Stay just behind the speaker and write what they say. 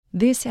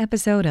This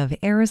episode of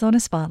Arizona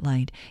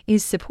Spotlight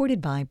is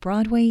supported by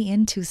Broadway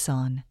in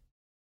Tucson.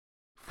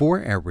 For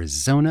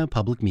Arizona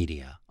Public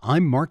Media,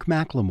 I'm Mark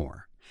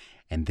McLemore,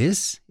 and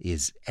this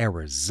is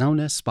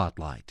Arizona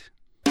Spotlight.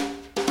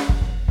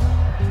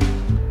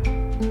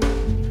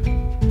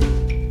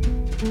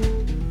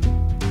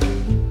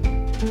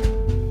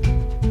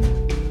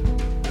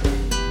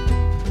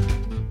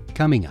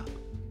 Coming up,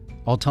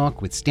 I'll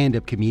talk with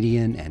stand-up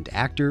comedian and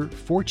actor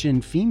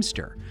Fortune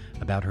Feimster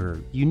about her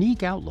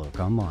unique outlook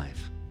on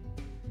life.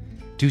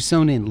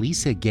 Tucsonan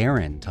Lisa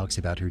Guerin talks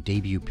about her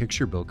debut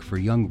picture book for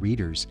young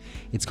readers.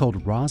 It's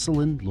called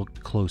Rosalind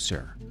Looked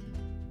Closer.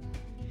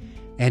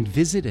 And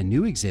visit a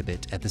new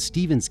exhibit at the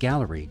Stevens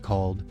Gallery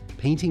called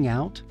Painting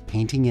Out,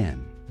 Painting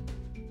In.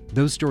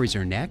 Those stories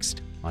are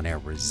next on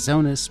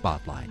Arizona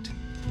Spotlight.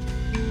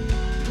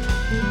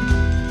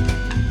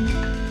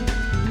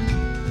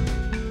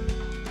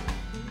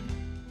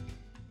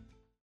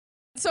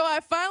 So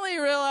I finally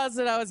realized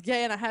that I was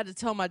gay, and I had to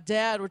tell my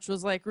dad, which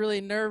was like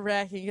really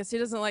nerve-wracking because he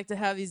doesn't like to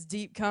have these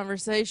deep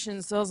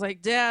conversations. So I was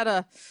like, Dad,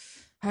 I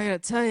gotta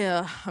tell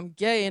you, I'm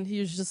gay. And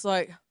he was just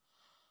like,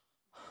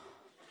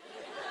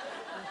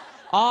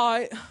 all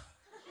right,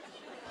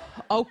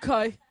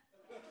 okay,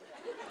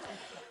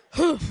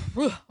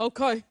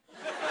 okay.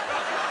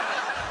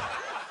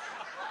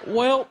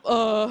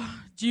 Well,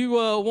 do you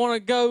want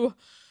to go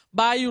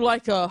buy you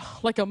like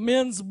a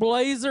men's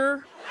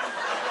blazer?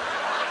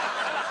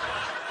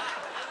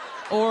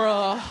 Or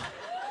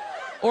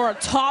a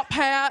top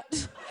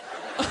hat.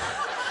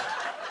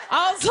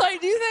 I was like,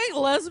 do you think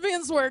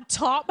lesbians wear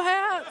top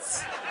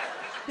hats?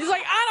 He's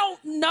like, I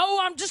don't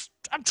know,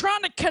 I'm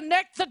trying to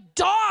connect the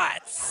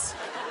dots.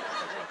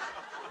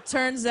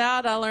 Turns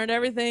out I learned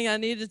everything I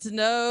needed to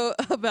know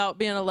about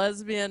being a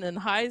lesbian in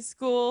high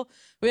school.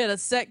 We had a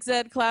sex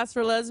ed class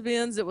for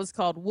lesbians. It was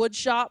called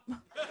Woodshop.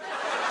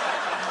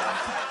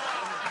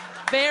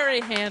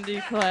 Very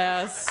handy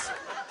class.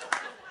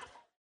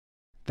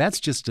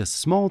 That's just a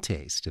small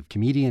taste of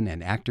comedian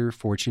and actor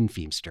Fortune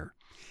Feimster.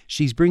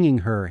 She's bringing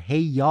her Hey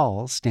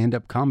Y'all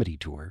stand-up comedy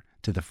tour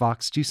to the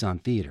Fox Tucson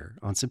Theater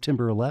on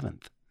September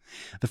 11th.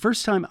 The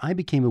first time I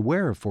became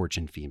aware of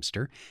Fortune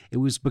Feimster, it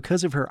was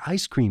because of her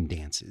ice cream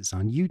dances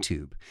on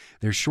YouTube.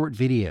 They're short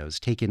videos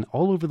taken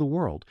all over the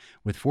world,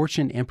 with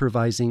Fortune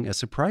improvising a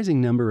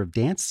surprising number of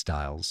dance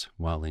styles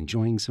while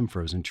enjoying some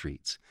frozen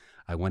treats.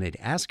 I wanted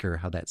to ask her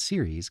how that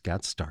series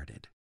got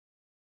started.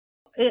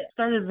 It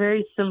started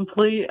very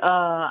simply.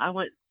 I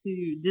went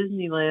to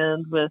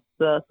Disneyland with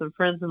some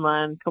friends of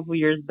mine a couple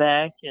years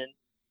back, and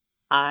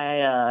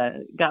I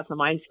got some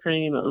ice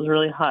cream. It was a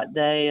really hot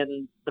day,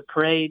 and the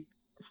parade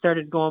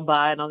started going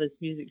by, and all this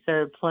music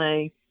started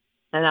playing.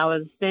 And I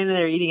was standing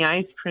there eating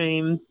ice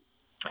cream,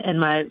 and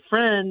my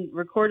friend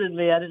recorded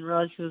me. I didn't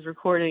realize she was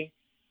recording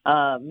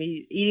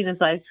me eating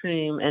this ice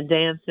cream and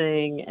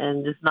dancing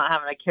and just not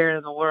having a care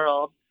in the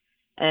world.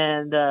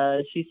 And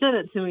she sent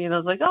it to me, and I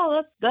was like,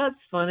 oh, that's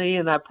funny.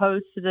 And I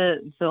posted it,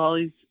 and so all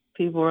these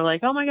people were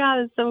like, oh, my God,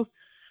 it's so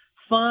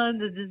fun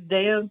to just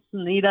dance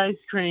and eat ice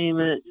cream.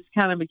 And it just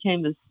kind of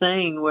became this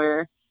thing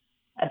where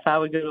if I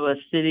would go to a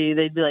city,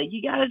 they'd be like,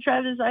 you got to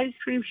try this ice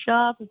cream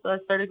shop. And so I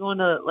started going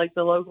to, like,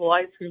 the local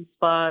ice cream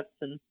spots,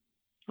 and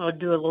I would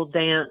do a little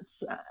dance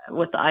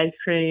with the ice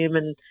cream.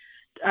 And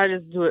I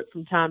just do it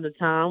from time to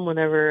time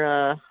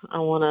whenever I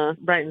want to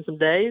brighten some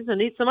days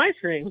and eat some ice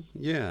cream.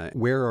 Yeah.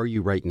 Where are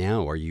you right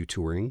now? Are you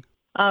touring?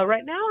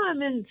 Right now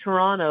I'm in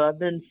Toronto. I've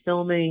been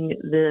filming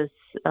this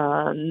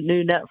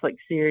new Netflix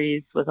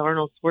series with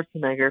Arnold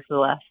Schwarzenegger for the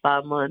last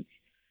 5 months.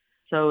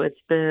 So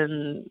it's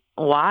been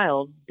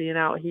wild being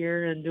out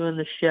here and doing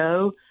the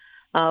show.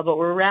 But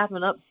we're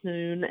wrapping up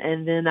soon,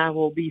 and then I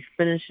will be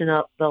finishing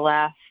up the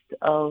last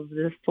of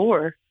this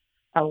tour.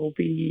 I will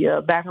be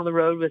back on the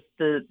road with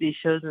these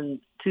shows in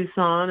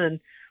Tucson and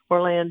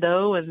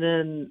Orlando, and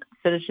then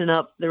finishing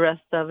up the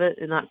rest of it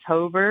in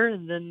October.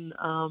 And then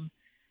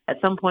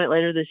at some point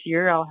later this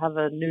year, I'll have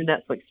a new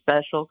Netflix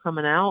special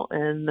coming out,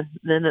 and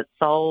then it's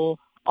all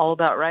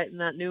about writing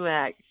that new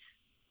act.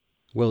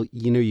 Well,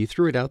 you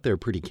threw it out there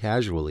pretty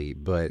casually,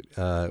 but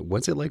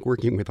what's it like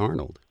working with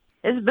Arnold?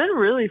 It's been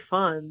really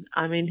fun.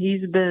 I mean,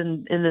 he's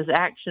been in this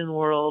action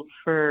world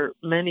for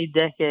many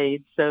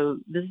decades, so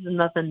this is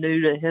nothing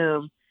new to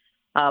him.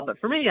 But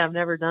for me, I've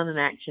never done an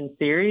action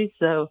series,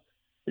 so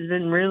it's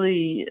been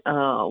really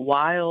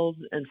wild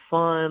and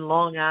fun,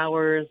 long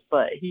hours,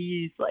 but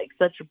he's like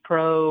such a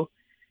pro,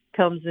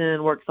 comes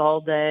in, works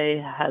all day,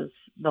 has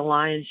the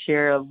lion's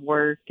share of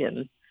work,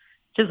 and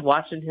just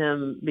watching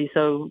him be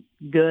so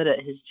good at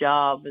his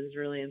job is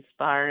really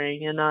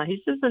inspiring. And he's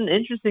just an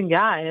interesting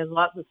guy. He has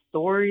lots of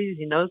stories.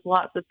 He knows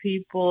lots of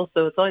people.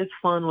 So it's always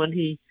fun when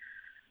he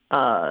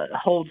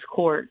holds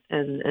court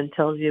and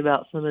tells you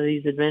about some of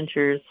these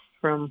adventures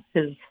from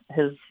his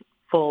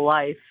full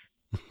life.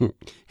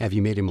 Have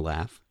you made him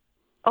laugh?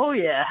 Oh,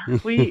 yeah.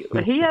 He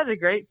has a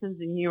great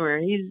sense of humor.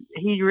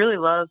 He really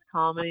loves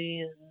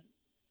comedy,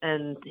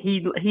 and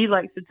he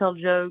likes to tell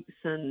jokes,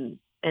 and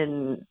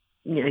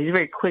he's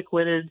very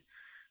quick-witted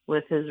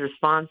with his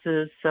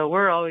responses. So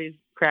we're always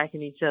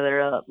cracking each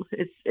other up.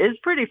 It's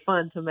pretty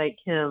fun to make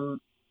him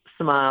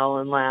smile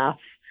and laugh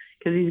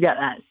because he's got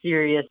that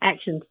serious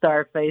action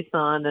star face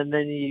on, and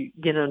then you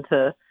get him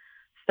to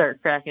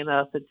start cracking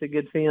up. It's a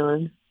good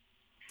feeling.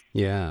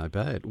 Yeah, I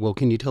bet. Well,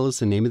 can you tell us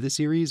the name of the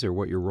series or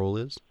what your role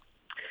is?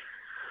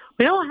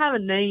 We don't have a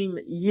name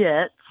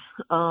yet.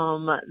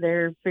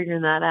 They're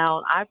figuring that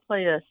out. I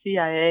play a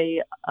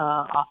CIA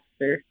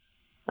officer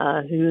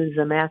who is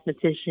a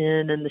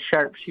mathematician and the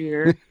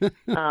sharpshooter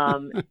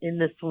in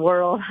this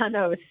world. I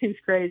know it seems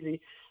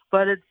crazy,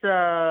 but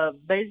it's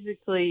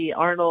basically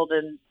Arnold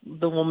and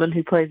the woman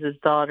who plays his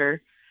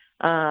daughter.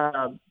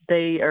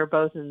 They are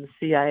both in the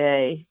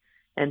CIA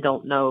and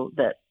don't know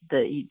that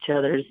each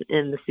other's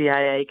in the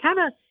CIA.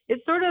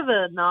 It's sort of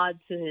a nod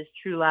to his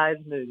True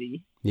Lives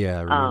movie. Yeah,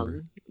 I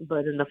remember.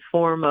 But in the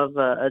form of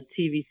a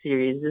TV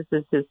series. This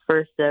is his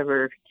first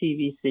ever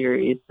TV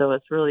series, so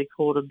it's really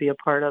cool to be a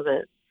part of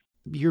it.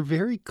 You're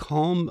very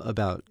calm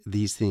about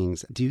these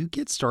things. Do you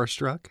get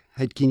starstruck?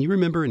 Can you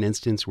remember an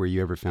instance where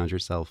you ever found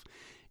yourself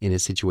in a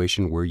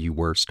situation where you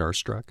were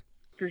starstruck?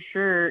 For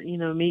sure,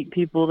 meet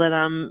people that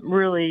I'm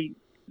really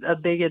a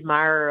big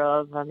admirer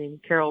of. I mean,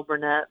 Carol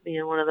Burnett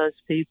being one of those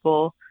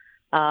people.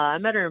 I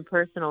met her in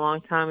person a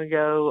long time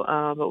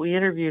ago, but we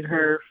interviewed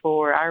her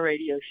for our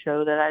radio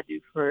show that I do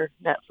for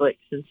Netflix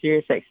and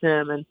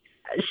SiriusXM, and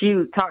she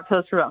talked to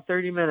us for about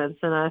 30 minutes,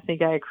 and I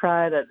think I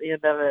cried at the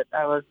end of it.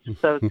 I was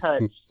so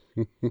touched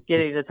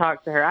getting to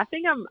talk to her. I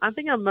think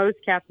I'm most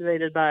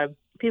captivated by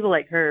people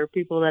like her,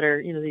 people that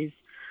are, these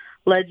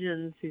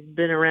legends who've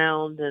been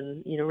around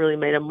and, really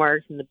made a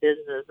mark in the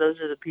business. Those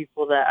are the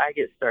people that I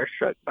get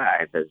starstruck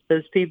by.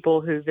 Those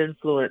people who've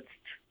influenced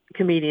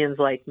comedians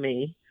like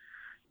me.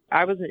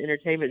 I was an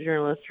entertainment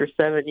journalist for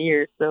 7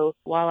 years, so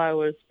while I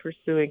was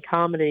pursuing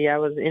comedy, I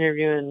was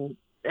interviewing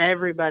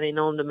everybody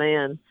known to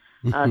man.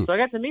 So I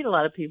got to meet a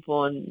lot of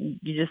people, and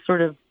you just sort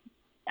of,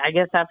 I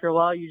guess after a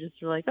while, you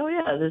just are like, oh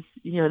yeah,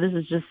 this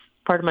is just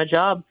part of my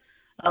job.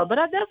 But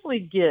I definitely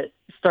get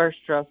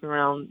starstruck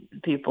around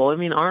people. I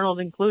mean,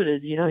 Arnold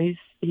included.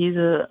 He's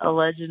a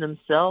legend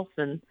himself,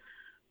 and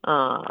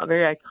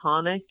very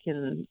iconic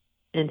in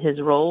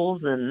his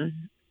roles, and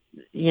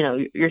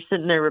you're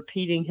sitting there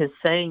repeating his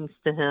sayings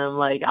to him,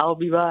 like, I'll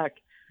be back.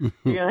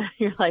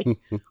 You're like,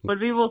 when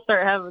people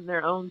start having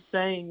their own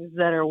sayings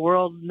that are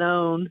world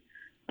known,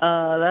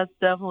 that's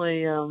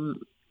definitely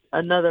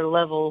another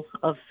level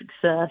of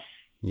success.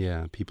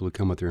 Yeah, people who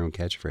come with their own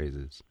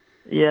catchphrases.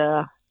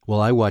 Yeah. Well,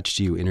 I watched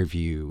you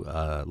interview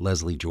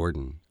Leslie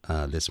Jordan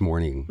this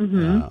morning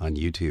on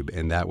YouTube,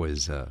 and that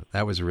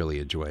was really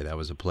a joy. That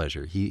was a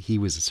pleasure. He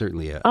was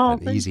certainly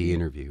an easy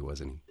interview,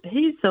 wasn't he?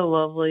 He's so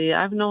lovely.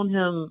 I've known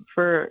him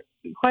for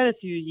quite a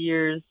few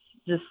years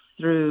just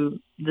through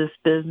this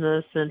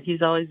business, and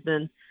he's always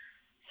been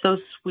so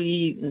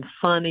sweet and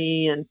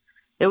funny, and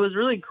it was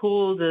really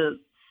cool to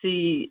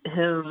see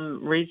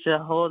him reach a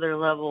whole other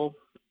level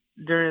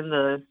during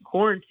the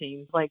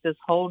quarantine. Like, this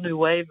whole new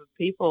wave of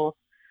people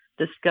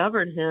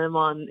discovered him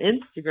on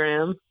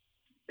Instagram.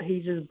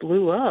 He just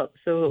blew up.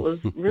 So it was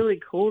really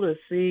cool to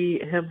see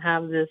him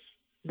have this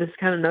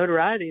kind of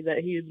notoriety that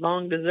he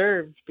long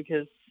deserved,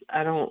 because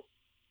no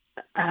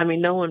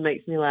one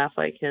makes me laugh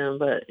like him,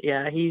 but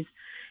yeah, he's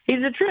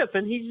a trip,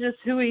 and he's just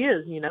who he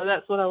is.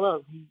 That's what I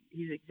love.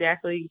 He's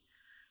exactly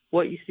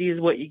what you see is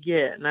what you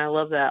get. And I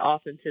love that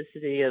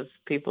authenticity of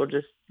people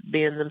just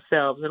being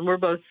themselves. And we're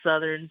both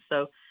Southern,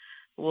 so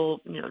we'll,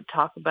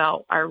 talk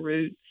about our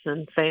roots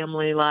and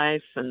family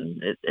life,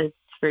 and it's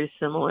very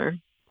similar.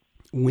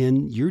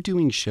 When you're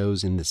doing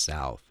shows in the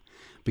South,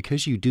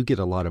 because you do get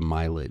a lot of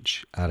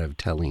mileage out of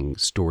telling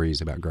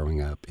stories about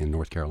growing up in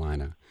North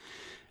Carolina,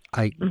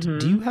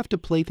 do you have to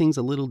play things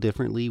a little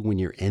differently when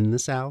you're in the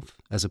South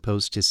as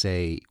opposed to,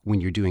 say,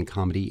 when you're doing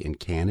comedy in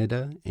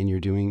Canada and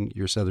you're doing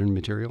your Southern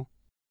material?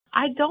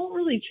 I don't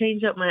really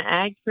change up my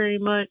act very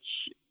much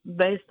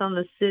based on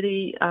the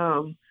city.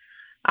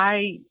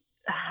 I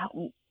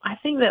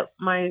think that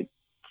my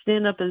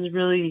stand-up is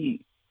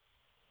really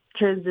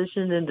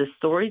transitioned into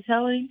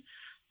storytelling.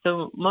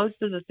 So most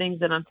of the things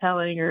that I'm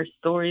telling are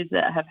stories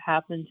that have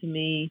happened to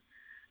me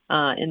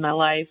in my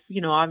life,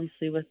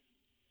 obviously with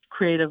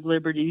creative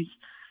liberties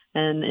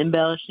and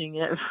embellishing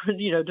it,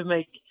 to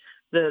make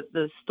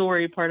the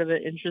story part of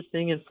it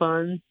interesting and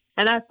fun.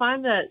 And I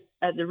find that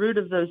at the root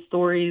of those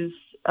stories,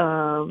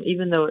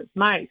 even though it's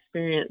my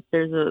experience,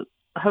 there's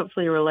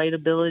hopefully a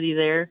relatability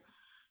there,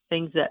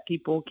 things that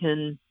people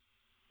can,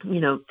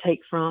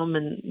 take from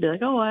and be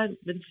like, oh, I've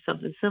been through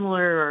something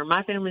similar, or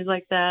my family's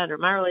like that, or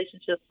my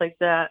relationship's like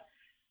that.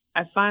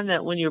 I find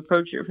that when you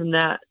approach it from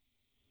that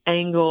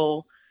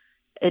angle,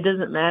 it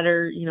doesn't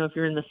matter, if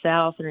you're in the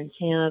South or in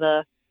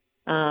Canada,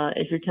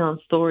 if you're telling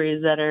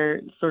stories that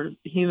are sort of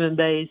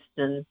human-based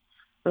and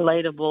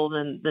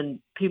relatable, then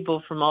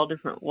people from all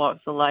different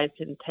walks of life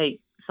can take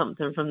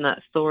something from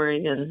that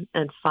story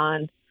and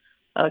find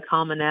a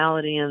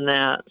commonality in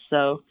that.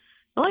 So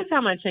the only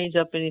time I change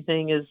up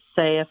anything is,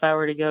 say, if I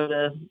were to go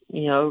to,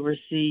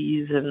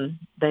 overseas and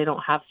they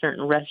don't have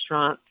certain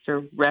restaurants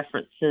or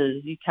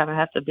references, you kind of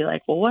have to be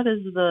like, well, what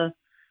is the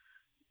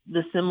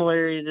the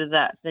similarity to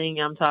that thing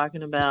I'm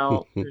talking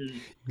about.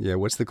 And, Yeah,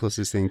 what's the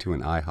closest thing to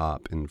an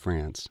IHOP in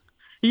France?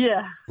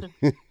 yeah,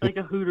 like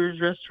a Hooters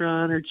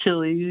restaurant or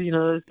Chili's,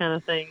 those kind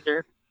of things.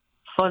 Or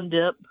Fun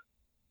Dip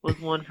was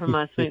one for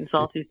my sweet and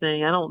salty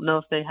thing. I don't know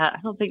if they have.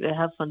 I don't think they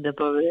have Fun Dip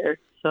over there,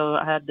 so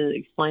I had to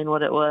explain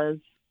what it was.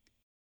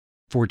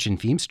 Fortune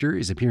Feimster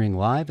is appearing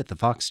live at the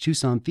Fox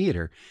Tucson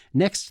Theater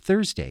next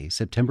Thursday,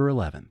 September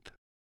 11th.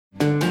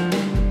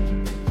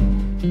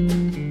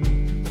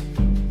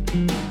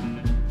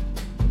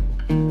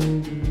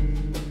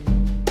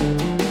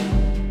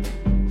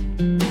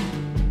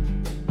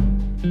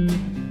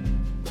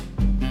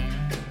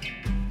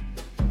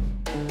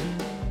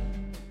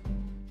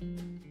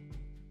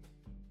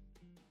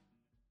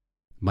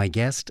 My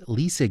guest,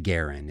 Lisa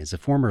Guerin, is a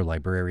former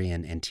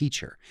librarian and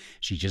teacher.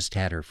 She just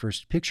had her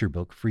first picture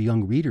book for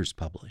young readers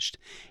published.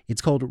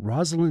 It's called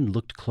Rosalind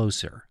Looked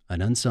Closer,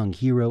 an unsung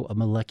hero of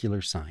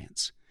molecular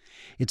science.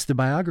 It's the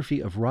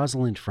biography of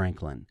Rosalind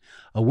Franklin,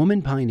 a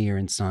woman pioneer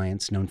in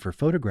science known for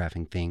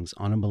photographing things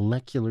on a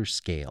molecular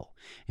scale,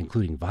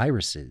 including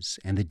viruses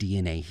and the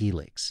DNA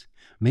helix.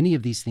 Many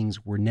of these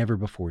things were never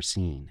before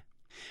seen.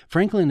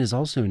 Franklin is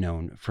also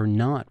known for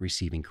not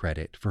receiving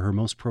credit for her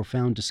most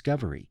profound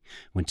discovery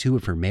when two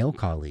of her male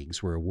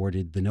colleagues were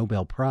awarded the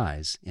Nobel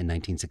Prize in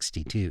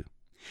 1962.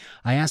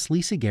 I asked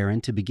Lisa Guerin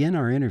to begin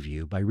our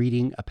interview by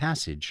reading a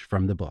passage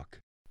from the book.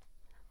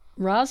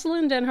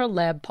 Rosalind and her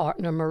lab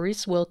partner,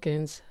 Maurice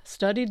Wilkins,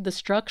 studied the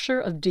structure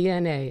of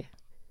DNA.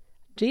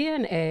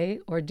 DNA,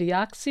 or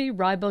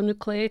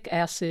deoxyribonucleic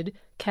acid,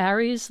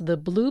 carries the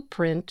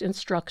blueprint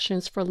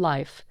instructions for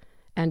life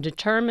and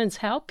determines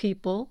how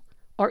people,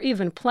 or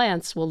even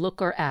plants, will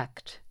look or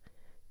act.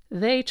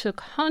 They took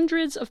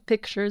hundreds of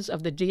pictures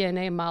of the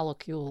DNA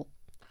molecule.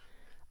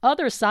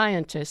 Other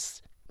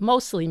scientists,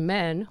 mostly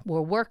men,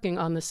 were working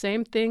on the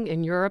same thing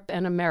in Europe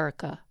and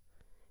America.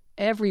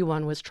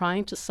 Everyone was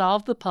trying to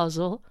solve the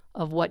puzzle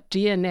of what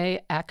DNA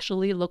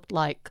actually looked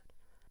like.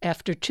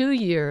 After 2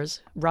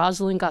 years,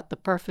 Rosalind got the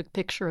perfect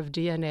picture of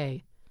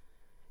DNA.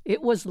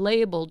 It was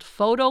labeled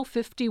Photo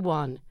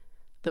 51,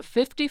 the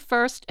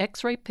 51st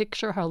X-ray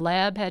picture her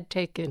lab had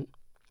taken.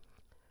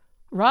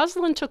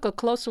 Rosalind took a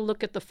closer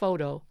look at the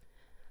photo.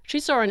 She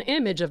saw an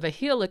image of a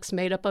helix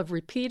made up of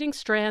repeating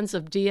strands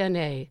of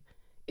DNA.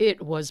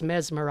 It was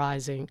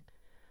mesmerizing.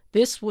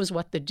 This was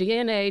what the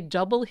DNA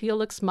double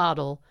helix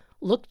model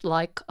looked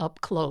like up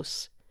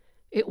close.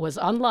 It was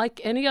unlike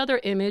any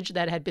other image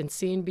that had been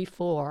seen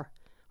before.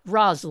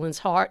 Rosalind's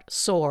heart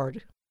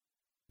soared.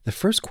 The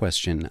first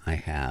question I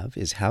have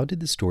is, how did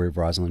the story of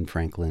Rosalind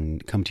Franklin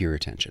come to your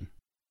attention?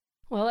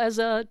 Well, as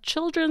a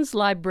children's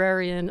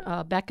librarian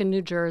back in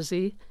New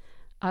Jersey,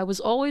 I was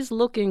always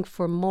looking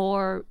for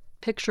more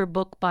picture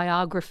book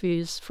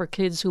biographies for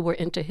kids who were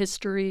into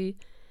history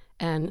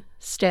and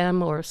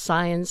STEM, or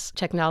science,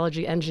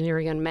 technology,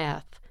 engineering, and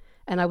math.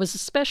 And I was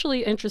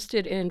especially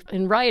interested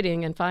in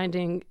writing and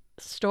finding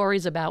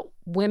stories about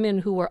women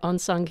who were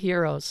unsung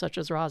heroes, such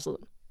as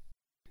Rosalind.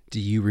 Do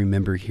you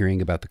remember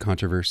hearing about the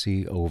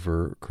controversy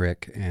over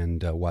Crick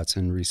and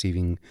Watson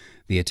receiving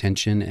the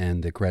attention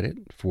and the credit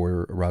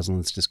for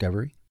Rosalind's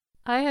discovery?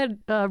 I had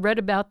read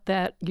about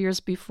that years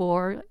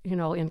before,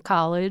 in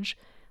college,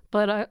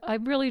 but I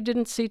really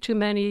didn't see too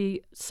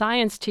many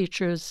science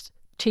teachers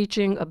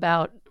teaching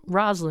about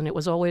Rosalind. It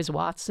was always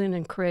Watson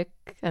and Crick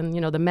and,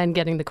 the men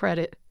getting the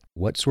credit.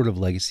 What sort of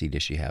legacy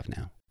does she have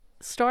now?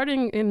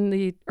 Starting in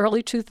the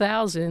early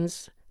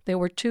 2000s, there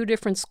were 2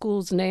 different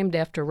schools named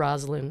after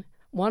Rosalind.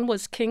 One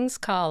was King's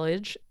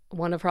College,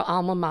 one of her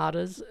alma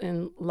maters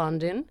in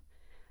London,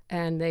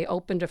 and they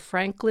opened a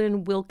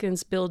Franklin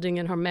Wilkins building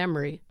in her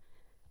memory.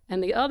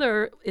 And the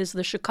other is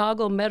the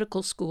Chicago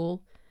Medical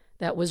School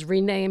that was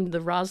renamed the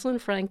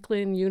Rosalind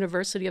Franklin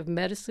University of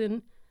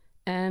Medicine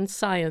and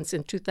Science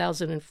in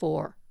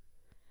 2004.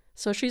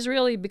 So she's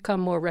really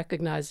become more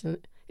recognized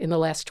in the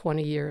last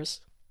 20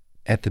 years.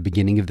 At the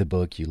beginning of the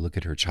book, you look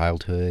at her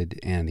childhood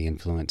and the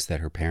influence that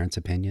her parents'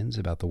 opinions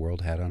about the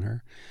world had on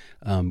her.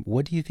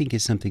 What do you think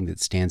is something that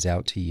stands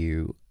out to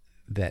you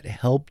that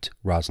helped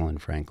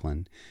Rosalind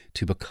Franklin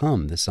to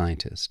become the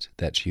scientist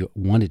that she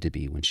wanted to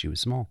be when she was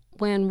small?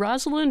 When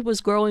Rosalind was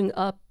growing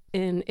up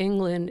in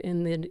England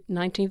in the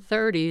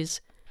 1930s,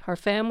 her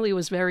family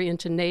was very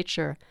into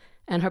nature,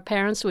 and her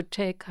parents would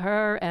take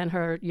her and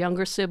her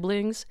younger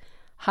siblings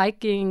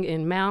hiking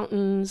in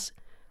mountains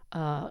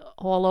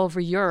all over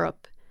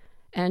Europe.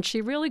 And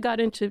she really got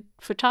into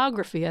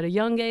photography. At a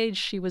young age,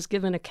 she was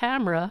given a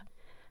camera,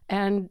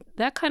 and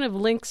that kind of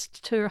links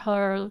to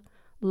her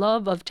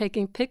love of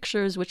taking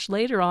pictures, which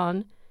later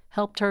on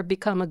helped her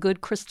become a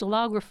good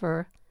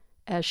crystallographer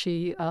as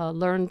she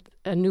learned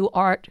a new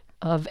art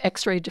of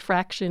X-ray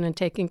diffraction and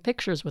taking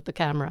pictures with the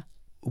camera.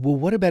 Well,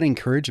 what about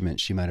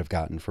encouragement she might have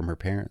gotten from her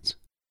parents?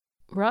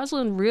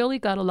 Rosalind really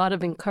got a lot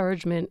of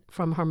encouragement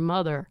from her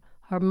mother.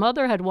 Her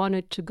mother had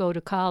wanted to go to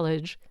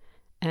college,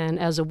 and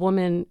as a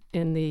woman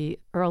in the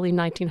early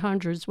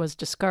 1900s was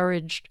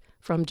discouraged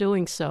from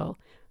doing so.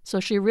 So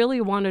she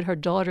really wanted her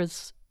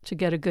daughters to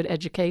get a good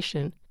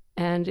education.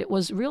 And it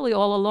was really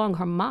all along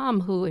her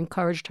mom who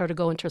encouraged her to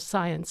go into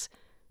science.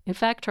 In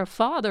fact, her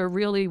father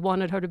really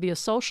wanted her to be a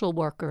social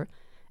worker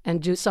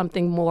and do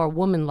something more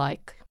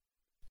womanlike.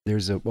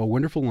 There's a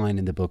wonderful line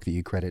in the book that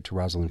you credit to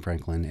Rosalind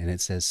Franklin, and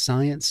it says,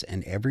 "Science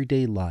and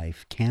everyday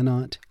life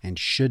cannot and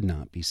should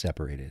not be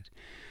separated."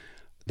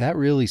 That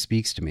really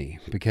speaks to me,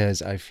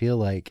 because I feel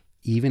like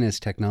even as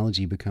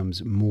technology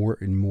becomes more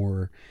and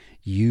more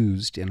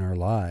used in our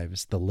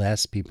lives, the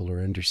less people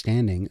are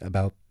understanding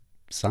about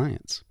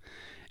science.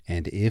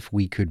 And if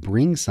we could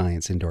bring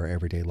science into our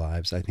everyday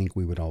lives, I think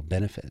we would all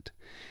benefit.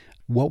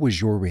 What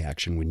was your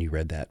reaction when you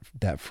read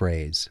that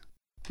phrase?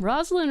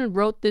 Rosalind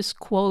wrote this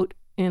quote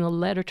in a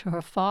letter to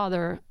her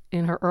father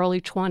in her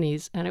early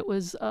 20s, and it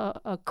was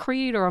a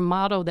creed or a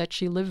motto that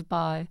she lived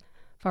by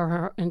for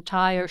her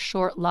entire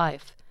short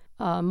life.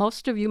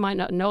 Most of you might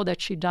not know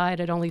that she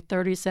died at only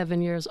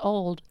 37 years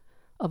old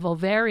of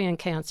ovarian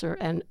cancer,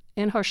 and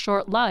in her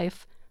short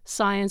life,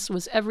 science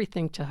was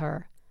everything to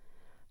her.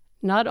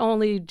 Not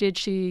only did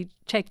she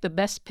take the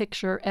best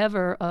picture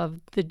ever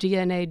of the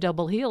DNA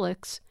double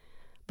helix,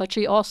 but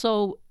she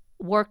also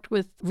worked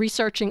with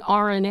researching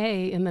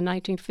RNA in the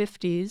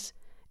 1950s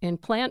in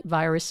plant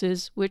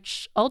viruses,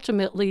 which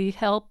ultimately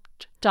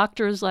helped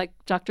doctors like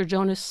Dr.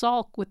 Jonas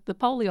Salk with the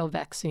polio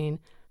vaccine.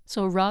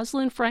 So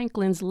Rosalind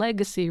Franklin's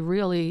legacy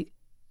really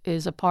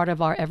is a part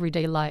of our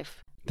everyday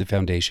life. The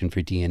foundation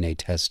for DNA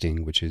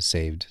testing, which has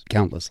saved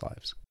countless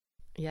lives.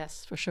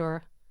 Yes, for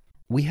sure.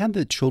 We had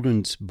the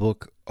children's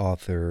book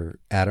author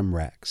Adam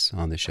Rex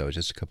on the show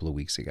just a couple of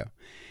weeks ago.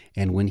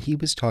 And when he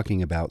was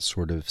talking about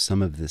sort of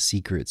some of the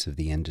secrets of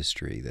the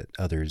industry that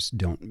others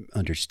don't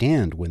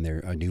understand when they're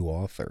a new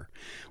author,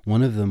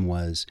 one of them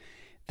was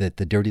that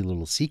the dirty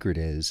little secret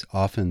is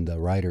often the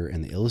writer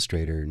and the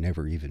illustrator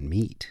never even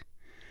meet.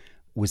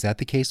 Was that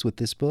the case with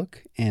this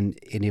book? And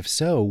if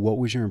so, what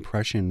was your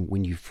impression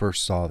when you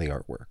first saw the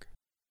artwork?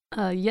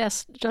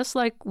 Yes, just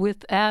like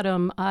with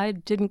Adam, I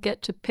didn't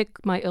get to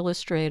pick my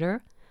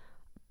illustrator.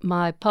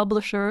 My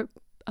publisher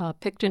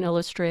picked an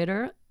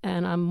illustrator,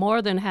 and I'm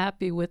more than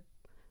happy with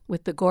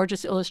the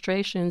gorgeous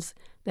illustrations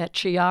that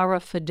Chiara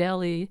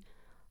Fedeli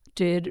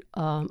did.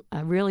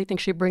 I really think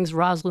she brings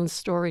Rosalind's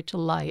story to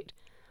light.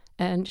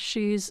 And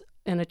she's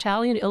an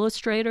Italian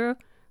illustrator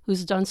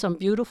who's done some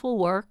beautiful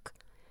work.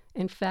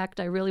 In fact,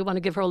 I really want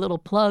to give her a little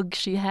plug.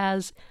 She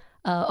has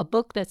a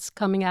book that's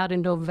coming out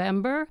in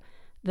November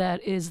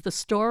that is the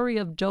story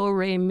of Do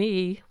Re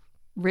Mi,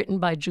 written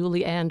by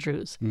Julie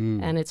Andrews.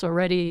 And it's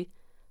already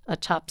a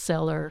top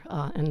seller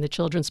in the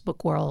children's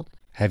book world.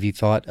 Have you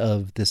thought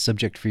of the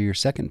subject for your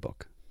second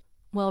book?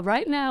 Well,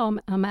 right now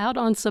I'm out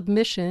on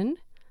submission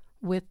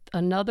with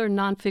another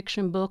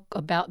nonfiction book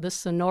about the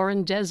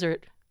Sonoran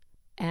Desert.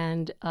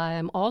 And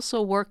I'm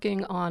also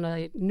working on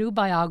a new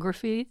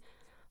biography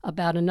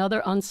about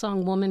another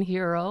unsung woman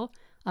hero.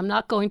 I'm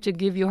not going to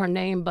give you her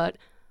name, but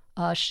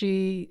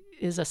she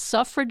is a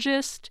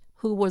suffragist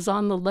who was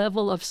on the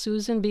level of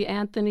Susan B.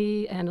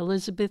 Anthony and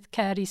Elizabeth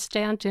Cady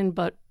Stanton,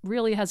 but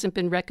really hasn't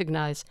been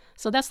recognized.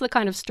 So that's the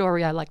kind of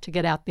story I like to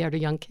get out there to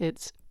young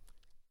kids.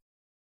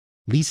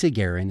 Lisa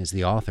Guerin is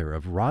the author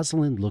of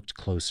Rosalind Looked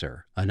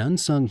Closer, an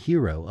unsung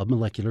hero of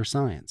molecular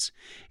science.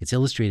 It's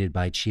illustrated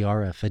by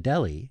Chiara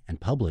Fedeli and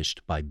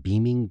published by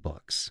Beaming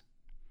Books.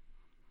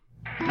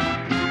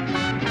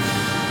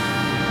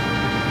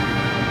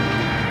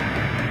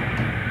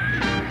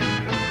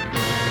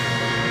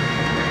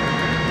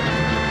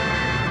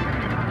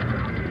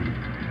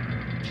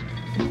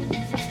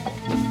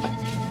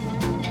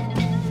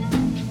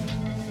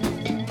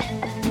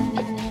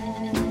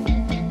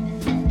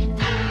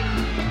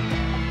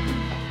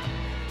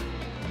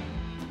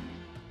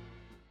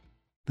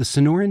 The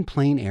Sonoran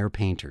Plein Air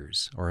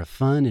Painters are a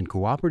fun and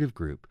cooperative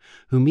group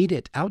who meet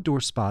at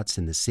outdoor spots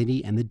in the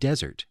city and the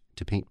desert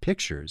to paint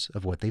pictures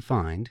of what they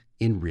find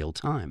in real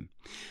time.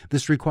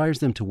 This requires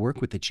them to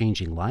work with the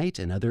changing light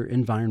and other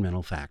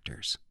environmental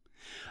factors.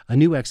 A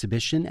new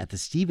exhibition at the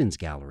Stevens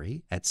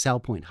Gallery at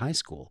Salpointe High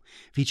School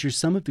features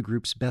some of the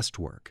group's best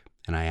work,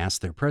 and I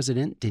asked their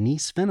president,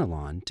 Denise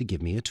Fenelon, to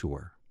give me a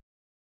tour.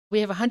 We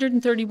have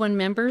 131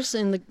 members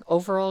in the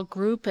overall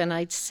group, and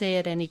I'd say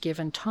at any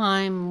given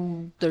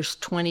time, there's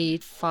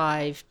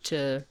 25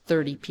 to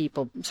 30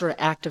 people sort of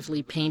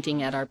actively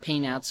painting at our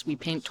paintouts. We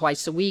paint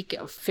twice a week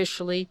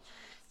officially.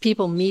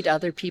 People meet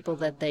other people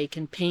that they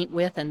can paint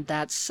with, and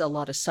that's a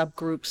lot of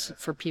subgroups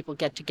for people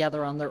get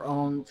together on their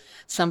own.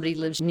 Somebody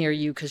lives near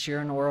you because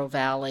you're in Oro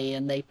Valley,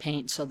 and they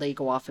paint, so they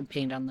go off and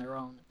paint on their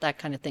own, that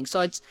kind of thing.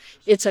 So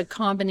it's a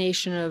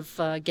combination of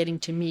getting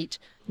to meet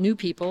new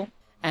people,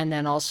 and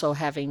then also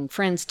having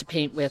friends to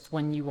paint with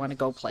when you want to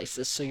go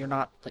places, so you're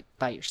not like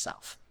by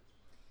yourself.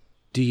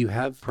 Do you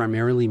have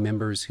primarily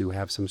members who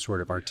have some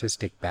sort of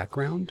artistic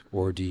background,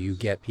 or do you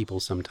get people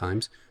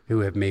sometimes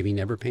who have maybe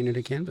never painted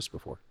a canvas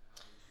before?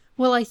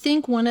 Well, I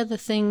think one of the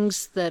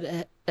things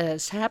that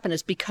has happened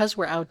is because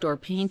we're outdoor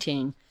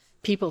painting,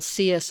 people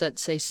see us at,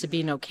 say,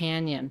 Sabino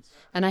Canyon.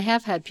 And I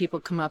have had people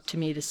come up to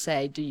me to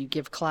say, do you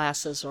give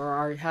classes,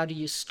 or how do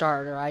you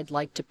start, or I'd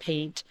like to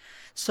paint.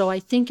 So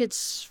I think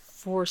it's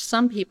For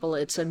some people,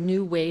 it's a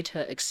new way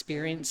to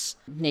experience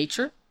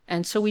nature.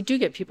 And so we do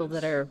get people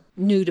that are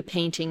new to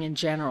painting in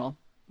general.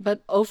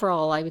 But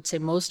overall, I would say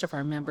most of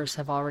our members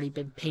have already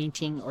been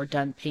painting or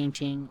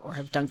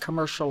have done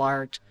commercial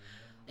art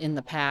in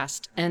the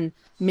past. And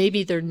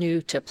maybe they're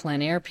new to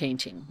plein air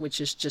painting,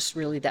 which is just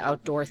really the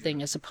outdoor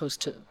thing as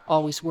opposed to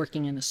always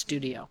working in a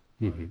studio.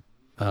 Mm-hmm.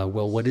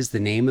 Well, what is the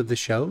name of the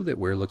show that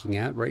we're looking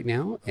at right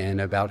now,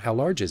 and about how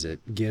large is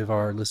it? Give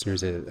our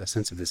listeners a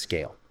sense of the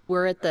scale.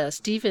 We're at the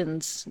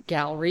Stevens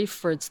Gallery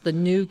it's the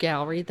new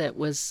gallery that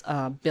was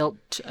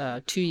built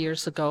 2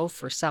 years ago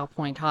for South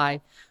Point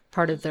High,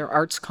 part of their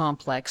arts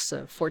complex.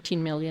 $14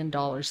 million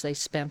they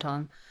spent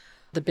on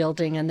the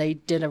building, and they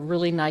did a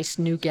really nice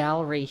new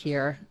gallery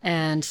here.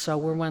 And so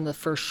we're one of the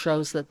first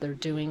shows that they're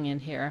doing in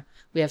here.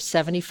 We have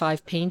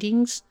 75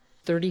 paintings,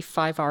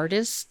 35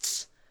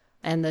 artists,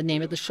 and the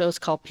name of the show is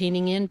called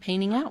Painting In,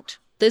 Painting Out.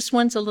 This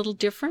one's a little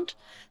different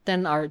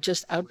than our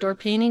just outdoor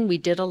painting. We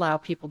did allow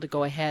people to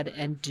go ahead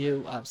and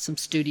do some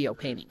studio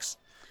paintings.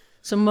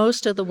 So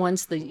most of the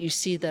ones that you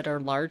see that are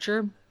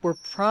larger were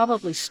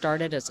probably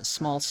started as a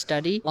small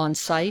study on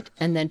site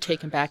and then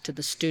taken back to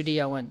the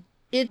studio. And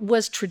it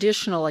was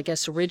traditional, I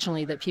guess,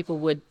 originally that people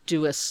would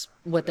do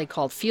what they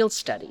called field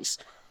studies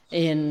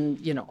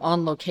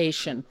on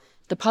location.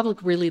 The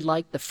public really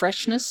liked the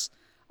freshness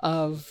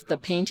of the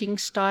painting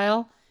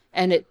style.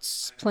 And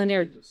it's plein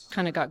air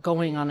kind of got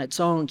going on its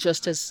own,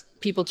 just as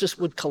people just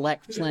would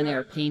collect plein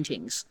air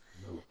paintings.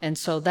 And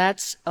so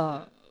that's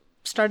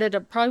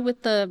started probably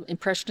with the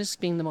Impressionists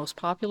being the most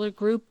popular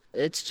group.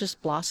 It's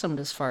just blossomed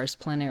as far as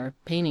plein air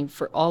painting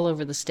for all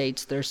over the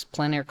States. There's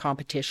plein air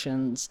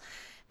competitions,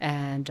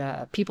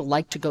 and people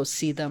like to go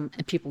see them,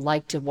 and people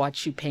like to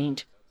watch you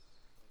paint.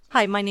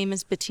 Hi, my name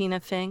is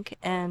Bettina Fink,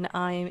 and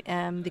I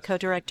am the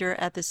co-director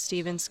at the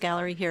Stevens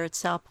Gallery here at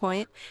South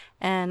Point,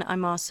 and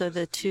I'm also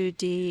the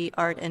 2D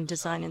art and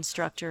design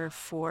instructor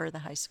for the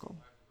high school.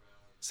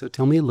 So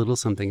tell me a little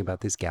something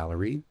about this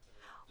gallery.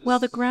 Well,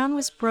 the ground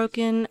was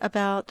broken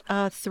about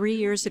 3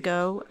 years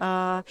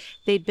ago.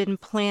 They'd been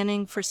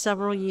planning for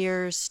several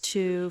years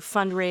to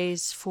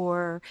fundraise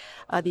for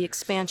the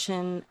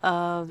expansion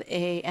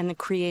and the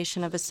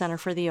creation of a Center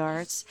for the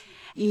Arts.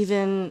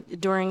 Even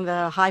during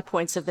the high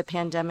points of the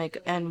pandemic,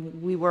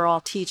 and we were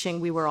all teaching,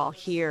 we were all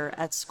here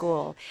at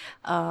school,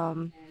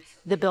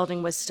 the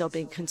building was still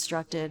being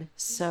constructed.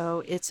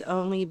 So it's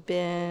only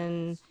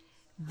been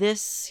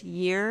this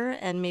year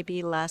and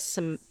maybe last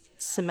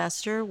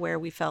semester where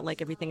we felt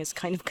like everything is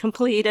kind of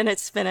complete and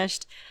it's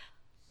finished.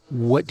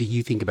 What do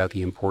you think about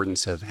the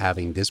importance of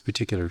having this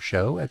particular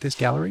show at this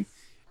gallery?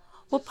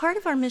 Well, part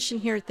of our mission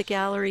here at the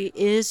gallery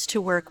is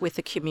to work with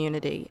the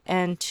community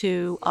and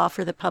to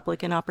offer the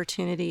public an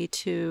opportunity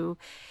to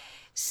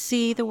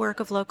see the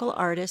work of local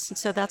artists. And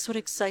so that's what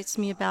excites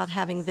me about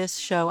having this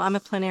show. I'm a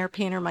plein air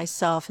painter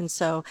myself, and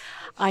so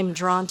I'm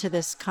drawn to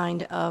this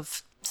kind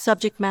of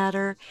subject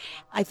matter.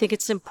 I think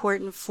it's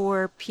important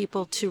for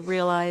people to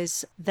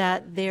realize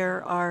that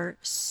there are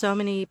so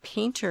many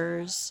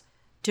painters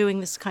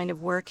doing this kind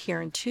of work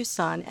here in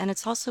Tucson, and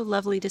it's also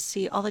lovely to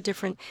see all the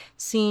different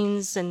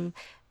scenes and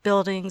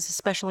buildings,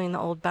 especially in the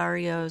old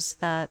barrios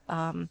that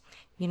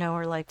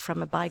are like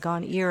from a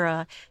bygone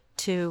era,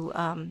 to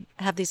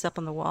have these up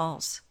on the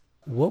walls.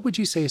 What would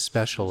you say is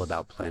special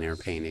about plein air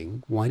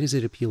painting? Why does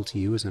it appeal to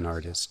you as an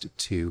artist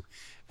to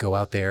go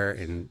out there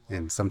and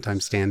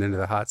sometimes stand under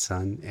the hot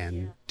sun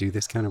and do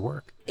this kind of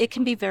work? It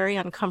can be very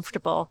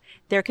uncomfortable.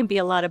 There can be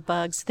a lot of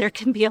bugs. There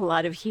can be a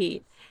lot of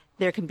heat.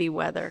 There can be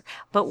weather.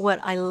 But what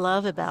I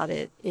love about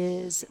it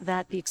is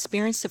that the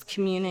experience of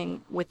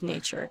communing with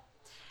nature,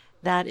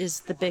 that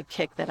is the big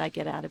kick that I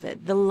get out of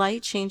it. The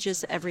light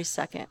changes every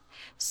second.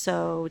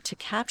 So to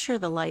capture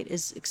the light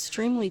is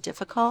extremely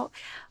difficult,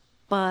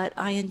 but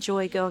I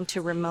enjoy going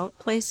to remote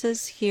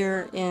places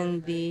here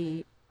in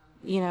the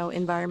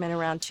environment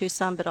around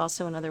Tucson, but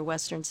also in other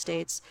western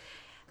states.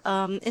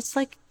 It's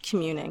like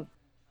communing.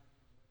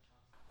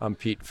 I'm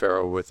Pete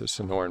Farrow with the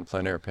Sonoran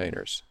Plein Air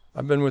Painters.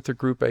 I've been with the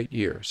group 8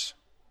 years.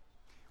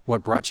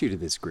 What brought you to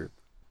this group?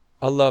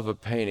 A love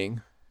of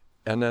painting,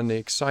 and then the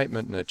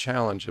excitement and the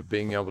challenge of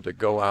being able to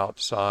go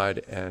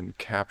outside and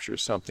capture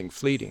something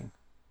fleeting.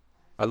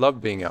 I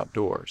love being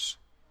outdoors,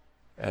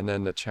 and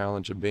then the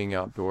challenge of being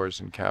outdoors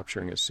and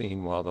capturing a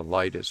scene while the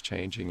light is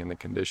changing and the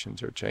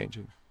conditions are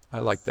changing. I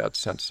like that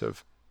sense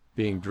of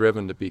being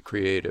driven to be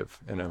creative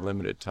in a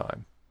limited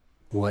time.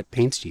 What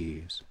paints do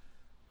you use?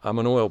 I'm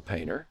an oil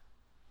painter.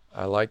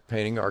 I like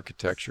painting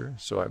architecture,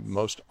 so I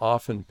most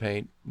often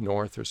paint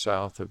north or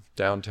south of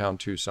downtown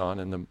Tucson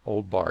in the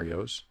old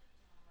barrios.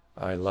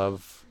 I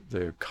love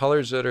the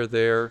colors that are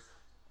there.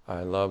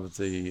 I love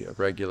the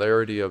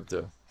regularity of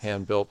the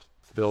hand-built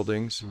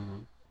buildings.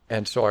 Mm-hmm.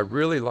 And so I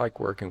really like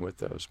working with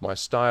those. My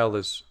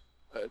style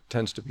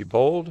tends to be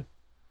bold.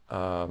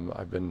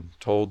 I've been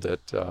told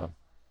that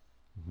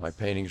my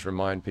paintings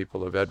remind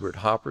people of Edward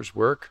Hopper's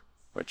work,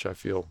 which I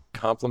feel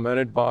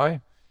complimented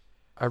by.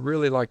 I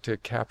really like to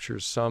capture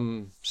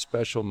some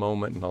special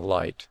moment in the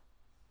light.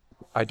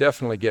 I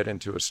definitely get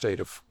into a state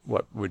of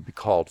what would be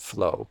called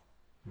flow,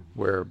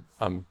 where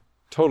I'm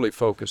totally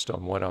focused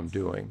on what I'm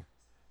doing.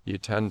 You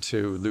tend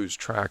to lose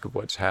track of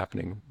what's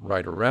happening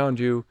right around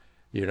you.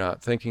 You're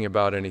not thinking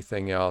about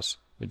anything else.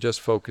 You're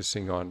just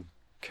focusing on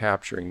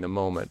capturing the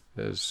moment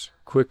as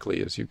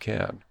quickly as you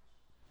can.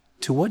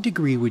 To what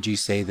degree would you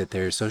say that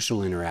there's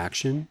social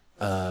interaction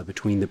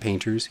between the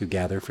painters who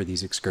gather for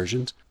these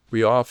excursions?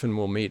 We often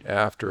will meet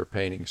after a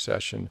painting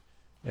session,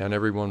 and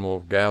everyone will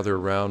gather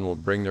around, will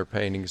bring their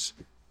paintings.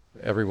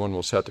 Everyone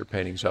will set their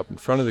paintings up in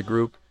front of the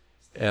group,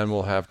 and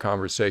we'll have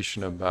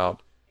conversation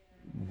about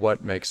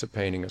what makes a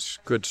painting a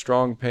good,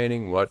 strong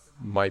painting, what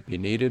might be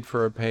needed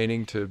for a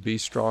painting to be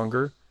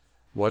stronger,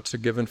 what's a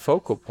given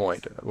focal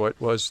point, what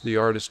was the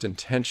artist's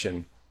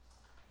intention.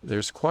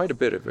 There's quite a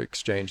bit of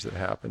exchange that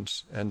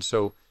happens. And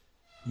so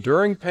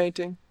during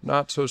painting,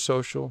 not so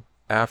social.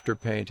 After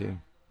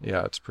painting,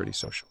 yeah, it's pretty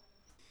social.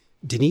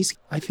 Denise,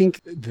 I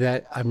think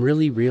that I'm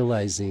really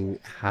realizing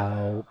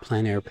how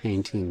plein air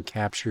painting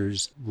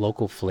captures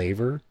local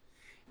flavor.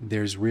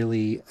 There's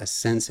really a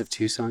sense of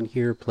Tucson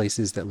here,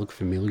 places that look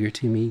familiar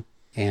to me,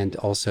 and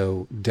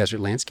also desert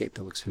landscape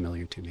that looks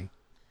familiar to me.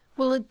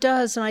 Well, it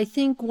does. And I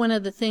think one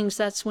of the things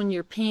that's when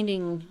you're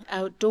painting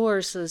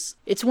outdoors is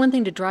it's one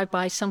thing to drive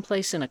by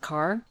someplace in a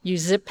car. You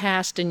zip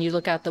past and you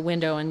look out the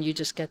window and you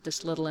just get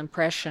this little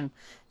impression.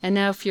 And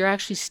now if you're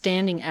actually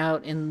standing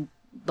out in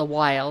the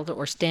wild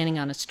or standing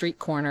on a street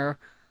corner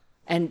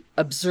and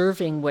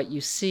observing what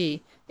you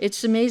see,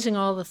 it's amazing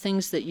all the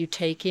things that you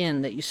take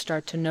in, that you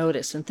start to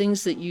notice, and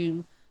things that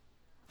you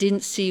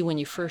didn't see when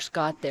you first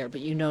got there,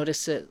 but you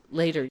notice it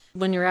later.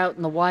 When you're out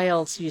in the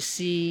wilds, you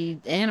see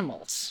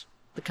animals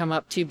that come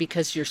up to you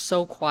because you're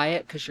so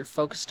quiet, because you're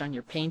focused on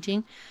your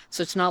painting.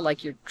 So it's not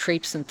like you're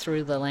traipsing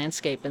through the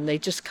landscape, and they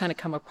just kind of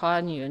come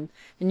upon you,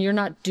 and you're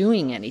not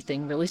doing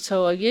anything really.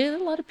 So yeah, a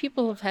lot of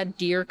people have had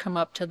deer come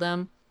up to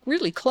them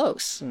really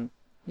close, and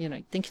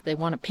you think they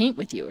want to paint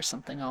with you or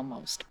something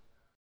almost.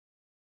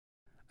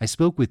 I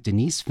spoke with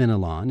Denise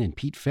Fenelon and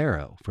Pete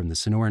Farrow from the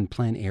Sonoran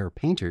Plein Air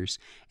Painters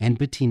and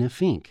Bettina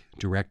Fink,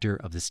 director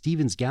of the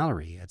Stevens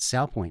Gallery at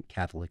Salpointe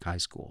Catholic High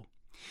School.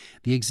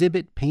 The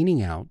exhibit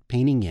Painting Out,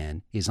 Painting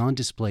In is on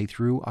display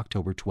through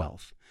October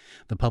 12th.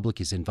 The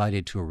public is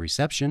invited to a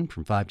reception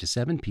from 5 to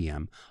 7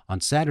 p.m. on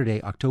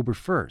Saturday, October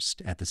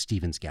 1st at the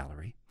Stevens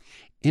Gallery.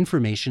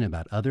 Information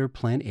about other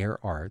plein air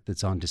art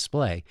that's on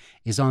display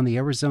is on the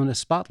Arizona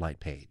Spotlight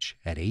page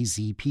at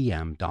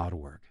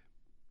azpm.org.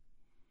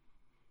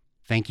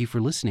 Thank you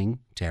for listening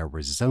to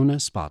Arizona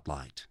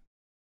Spotlight.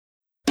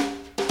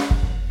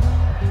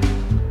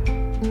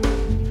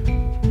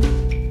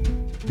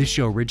 This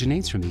show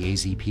originates from the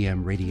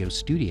AZPM radio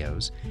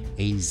studios.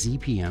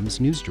 AZPM's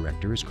news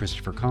director is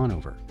Christopher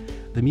Conover.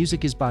 The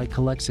music is by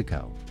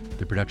Calexico.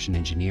 The production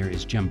engineer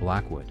is Jim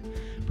Blackwood.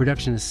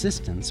 Production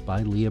assistance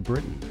by Leah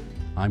Britton.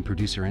 I'm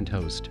producer and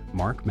host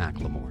Mark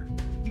McLemore.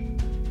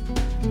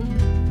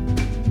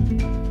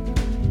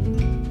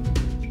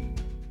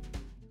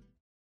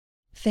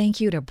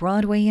 Thank you to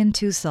Broadway in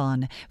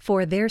Tucson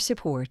for their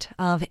support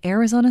of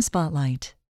Arizona Spotlight.